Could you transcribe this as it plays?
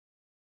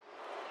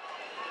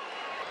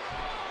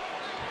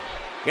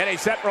Getting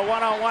set for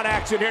one-on-one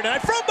action here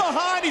tonight. From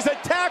behind, he's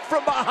attacked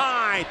from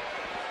behind.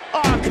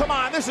 Oh, come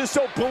on, this is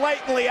so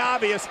blatantly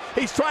obvious.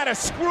 He's trying to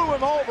screw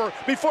him over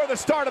before the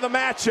start of the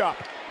matchup.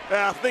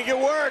 I think it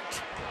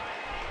worked.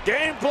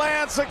 Game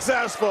plan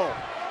successful.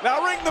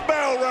 Now ring the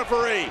bell,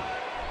 referee.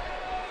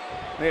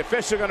 The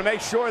official going to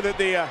make sure that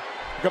the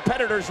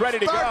competitor's ready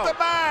to go. Start the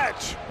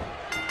match.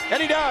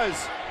 And he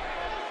does.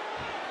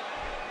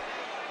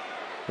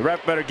 The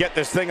ref better get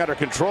this thing under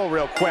control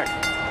real quick.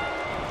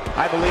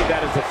 I believe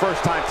that is the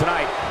first time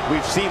tonight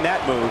we've seen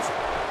that move.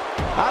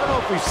 I don't know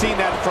if we've seen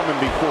that from him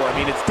before. I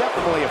mean, it's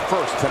definitely a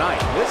first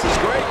tonight. This is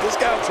great. This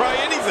guy will try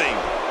anything.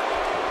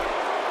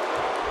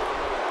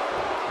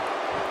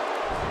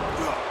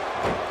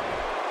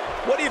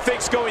 What do you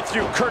think's going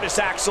through Curtis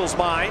Axel's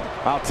mind?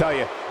 I'll tell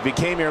you, if he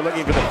came here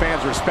looking for the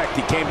fans' respect,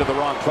 he came to the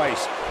wrong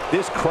place.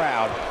 This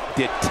crowd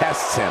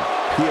detests him.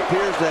 He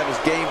appears to have his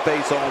game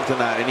face on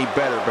tonight, and he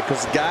better,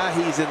 because the guy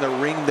he's in the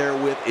ring there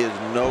with is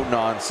no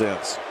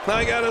nonsense.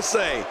 I gotta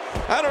say,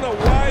 I don't know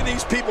why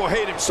these people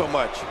hate him so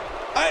much.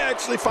 I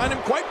actually find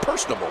him quite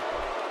personable.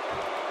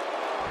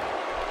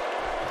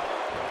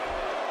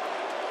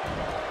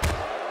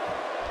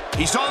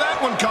 He saw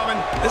that one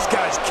coming. This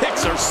guy's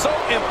kicks are so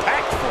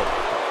impactful.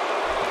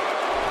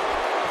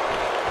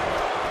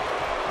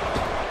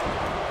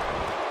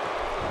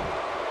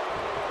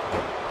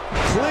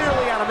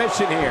 Clearly on a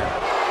mission here.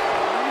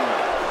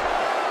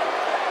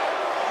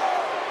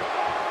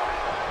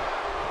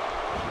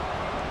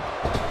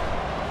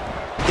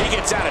 He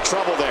gets out of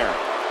trouble there.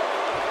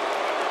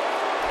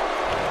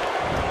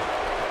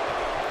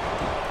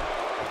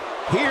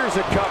 Here's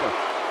a cover.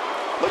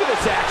 Look at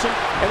this action,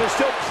 and there's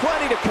still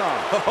plenty to come.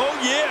 Oh,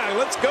 yeah,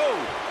 let's go.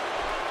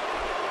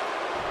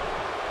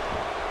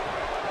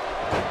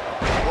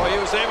 Boy, he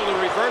was able to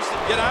reverse it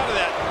and get out of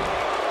that.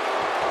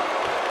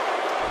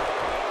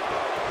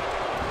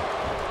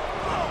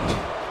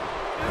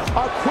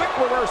 A quick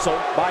reversal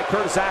by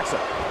Curtis Axel.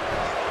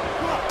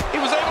 He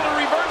was able to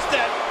reverse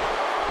that.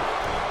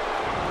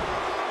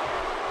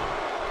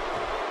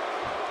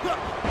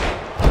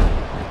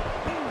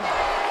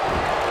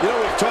 You know,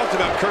 we've talked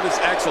about Curtis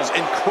Axel's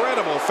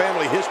incredible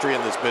family history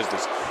in this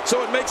business,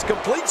 so it makes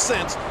complete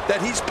sense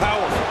that he's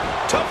powerful,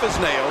 tough as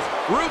nails,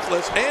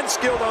 ruthless, and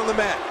skilled on the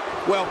mat.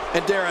 Well,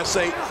 and dare I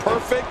say,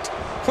 perfect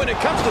when it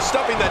comes to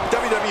stuffing that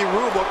WWE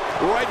rulebook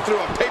right through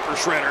a paper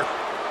shredder.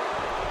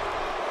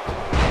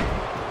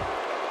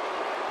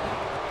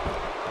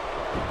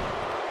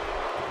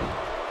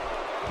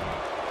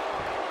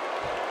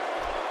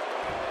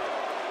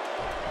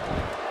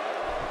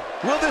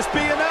 Will this be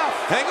enough?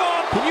 Hang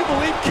on. Can you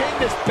believe, King,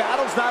 this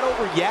battle's not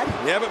over yet?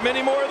 Yeah, but many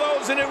more of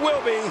those, and it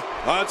will be.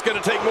 It's going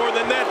to take more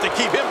than that to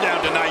keep him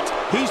down tonight.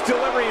 He's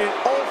delivering an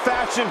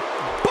old-fashioned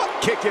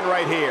butt-kicking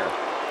right here.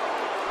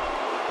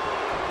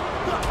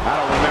 I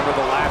don't remember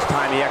the last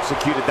time he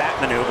executed that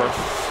maneuver.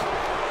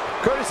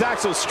 Curtis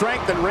Axel's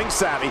strength and ring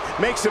savvy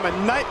makes him a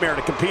nightmare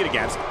to compete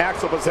against.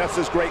 Axel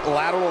possesses great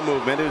lateral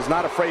movement and is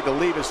not afraid to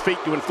leave his feet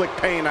to inflict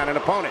pain on an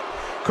opponent.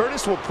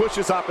 Curtis will push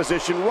his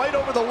opposition right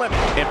over the limit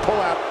and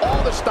pull out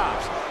all the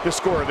stops to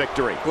score a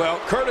victory. Well,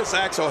 Curtis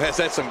Axel has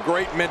had some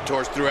great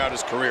mentors throughout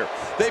his career.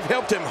 They've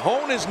helped him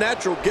hone his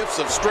natural gifts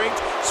of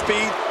strength,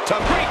 speed, to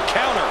great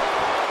counter.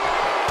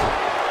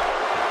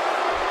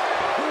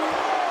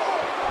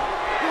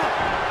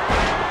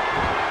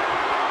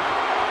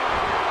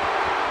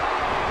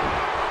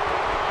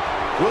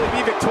 Will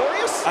he be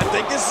victorious? I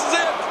think this is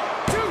it.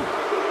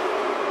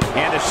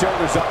 And the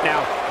shoulder's up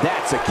now.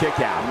 That's a kick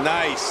out.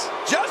 Nice.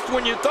 Just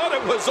when you thought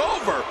it was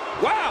over.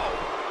 Wow.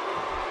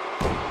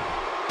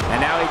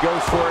 And now he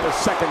goes for it a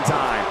second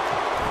time.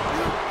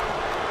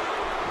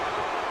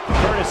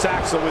 Curtis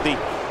Axel with the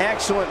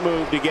excellent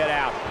move to get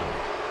out.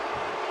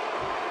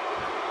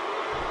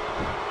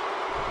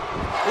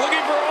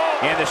 Looking for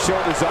all. And the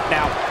shoulder's up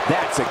now.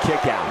 That's a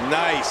kick out.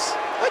 Nice.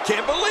 I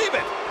can't believe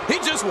it. He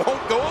just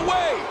won't go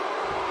away.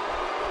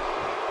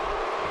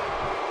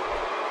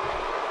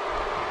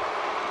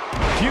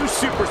 Few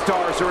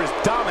superstars are as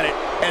dominant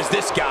as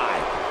this guy.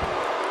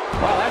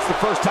 Well, that's the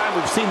first time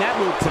we've seen that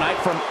move tonight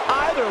from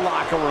either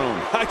locker room.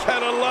 I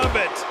gotta love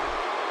it.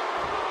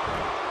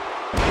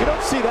 You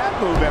don't see that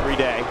move every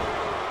day.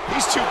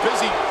 He's too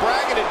busy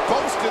bragging and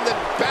boasting than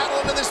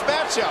battling in this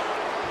matchup.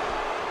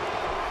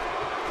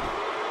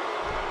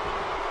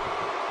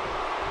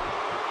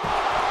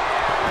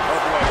 Oh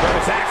boy,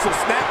 Curtis Axel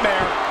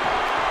snapmare.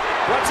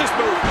 Watch this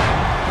move.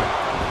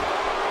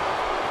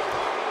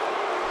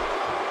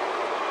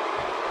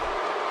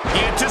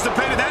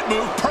 Anticipated that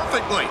move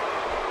perfectly.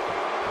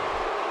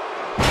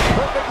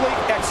 Perfectly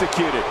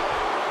executed.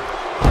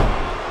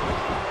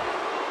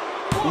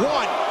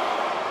 One.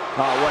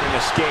 Oh, what an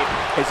escape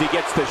as he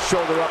gets the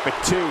shoulder up at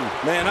 2.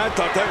 Man, I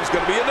thought that was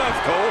going to be enough,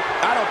 Cole.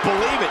 I don't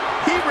believe it.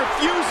 He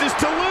refuses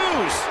to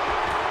lose.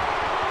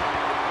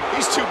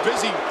 He's too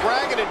busy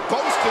bragging and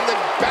boasting than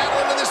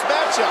battling in this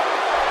matchup.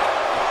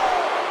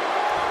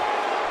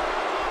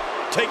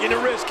 Taking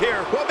a risk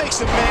here. What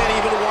makes a man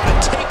even want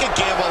to take a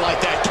gamble like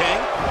that, King?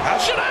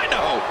 How should I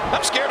know?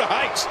 I'm scared of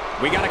heights.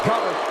 We got to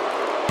cover.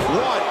 1,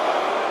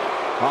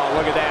 Oh,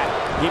 look at that.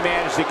 He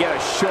managed to get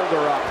a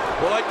shoulder up.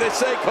 Well, like they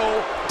say,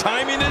 Cole,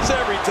 timing is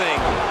everything.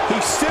 He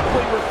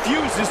simply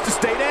refuses to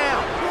stay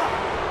down.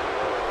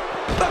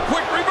 A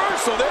quick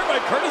reversal there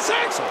by Curtis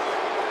Axel.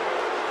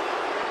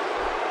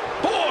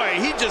 Boy,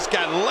 he just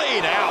got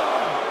laid out.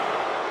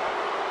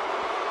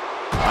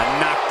 A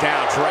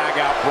knockdown,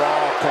 drag-out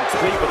brawl,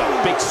 complete with a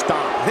big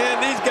stomp. Man,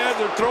 these guys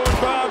are throwing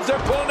bombs. They're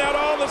pulling out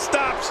all the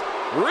stops.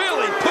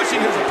 Really pushing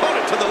his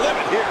opponent to the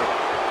limit here.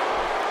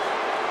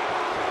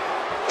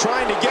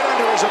 Trying to get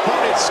under his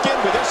opponent's skin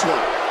with this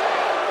one.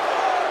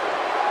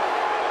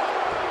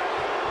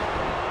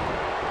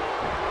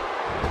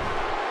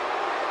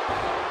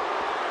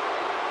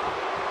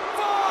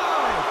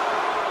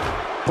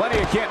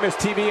 Plenty of can't-miss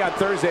TV on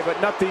Thursday, but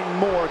nothing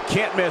more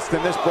can't-miss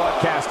than this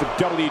broadcast of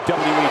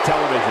WWE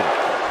television.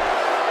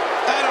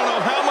 I don't know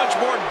how much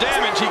more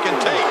damage he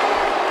can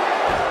take.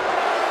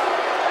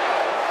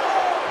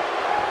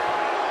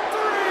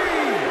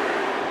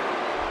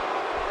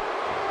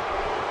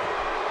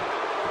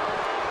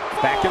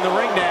 Back in the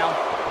ring now.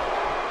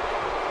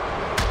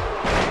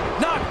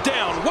 Knocked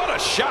down. What a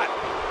shot.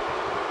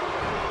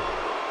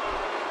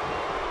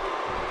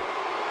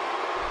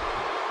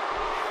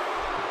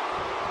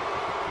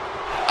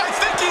 I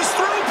think he's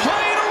through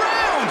playing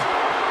around.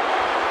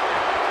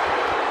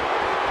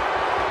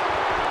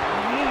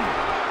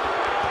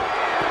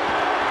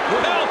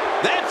 Well,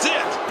 that's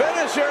it.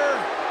 Finisher.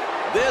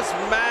 This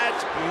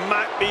match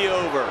might be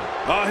over.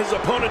 His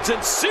opponent's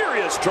in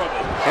serious trouble.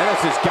 And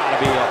this has got to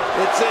be it.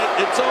 It's it.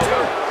 It's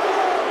over.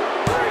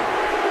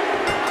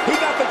 He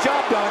got the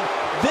job done.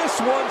 This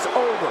one's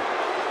over.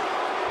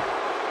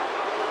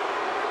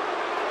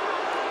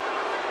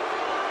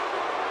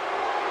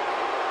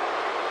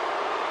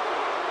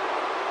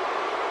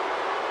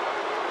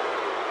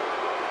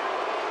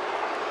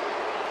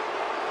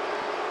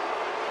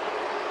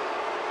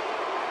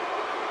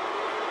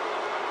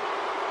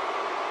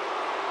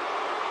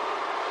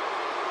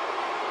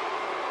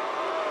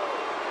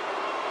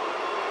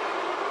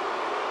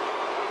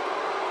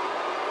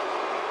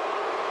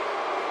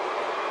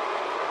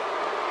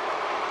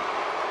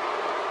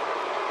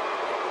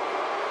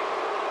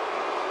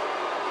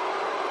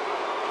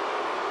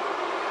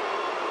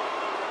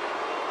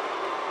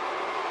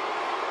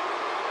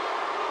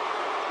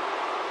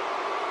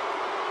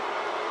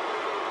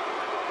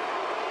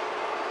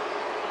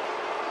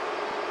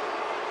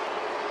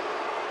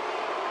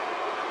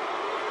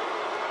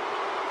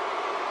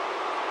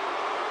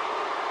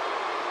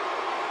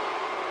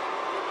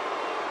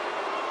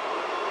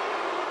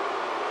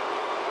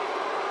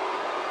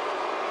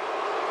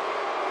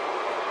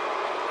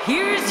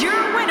 Here's your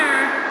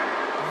winner,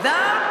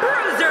 the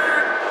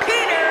Bruiser,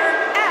 Peter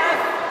F.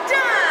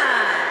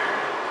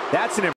 Dunn. That's an